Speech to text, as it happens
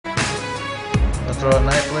Gonna throw a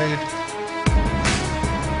Night Blade.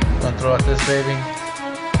 Gonna throw out this baby.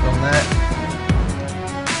 From that.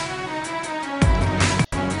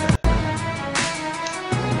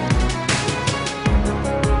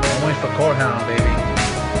 I'm waiting for Core Hound, baby.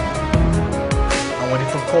 I'm waiting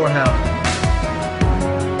for Core Hound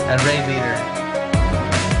and Raid Leader.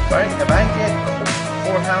 Alright, if I get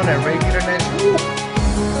Core Hound and Raid Leader next, woo!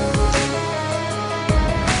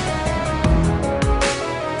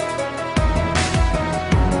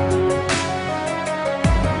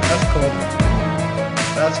 That's cool.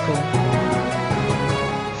 That's cool.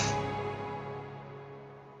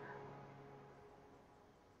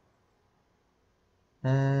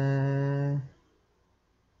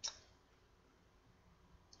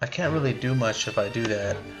 I can't really do much if I do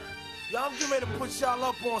that. Y'all, I'm getting ready to put y'all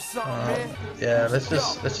up on something, man. Yeah, let's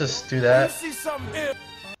just do that.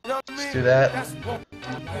 Let's do that.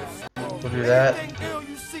 We'll do that.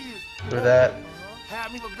 Do that.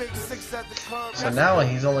 So now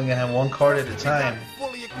he's only gonna have one card at a time.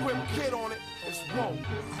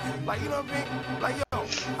 Like, you know what I mean? Like, yo,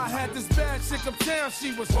 I had this bad chick uptown,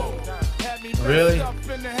 she was really? Up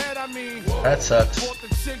in the head, I mean. That sucks.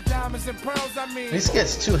 He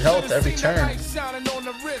gets 2 health every turn.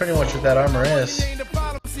 Pretty much what that armor is.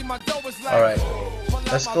 Alright.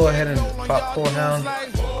 Let's go ahead and pop Core Hound.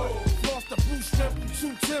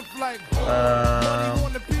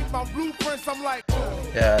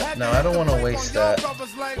 Yeah, no, I don't want to waste that.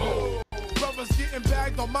 Brothers getting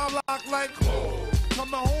bagged on my lock like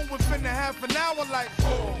coming home within a half an hour like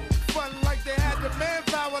fun like they had the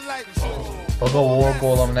manpower like We'll go War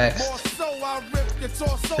Golem next.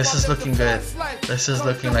 This is looking good. This is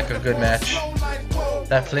looking like a good match.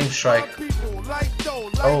 That Flame Strike.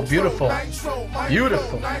 Oh, beautiful.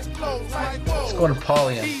 Beautiful. Let's go to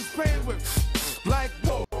Paulian.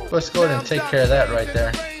 Let's go ahead and take care of that right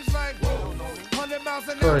there.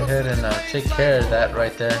 Let's go ahead and take care of that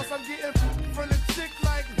right there.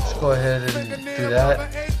 Let's go ahead and do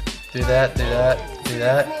that. Do that, do that, do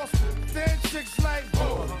that.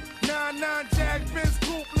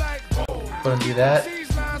 Go and do that.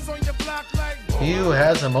 He who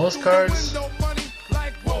has the most cards,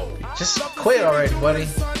 just quit already, buddy.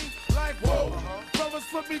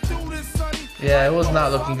 Yeah, it was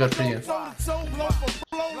not looking good for you.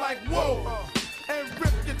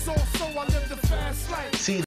 See,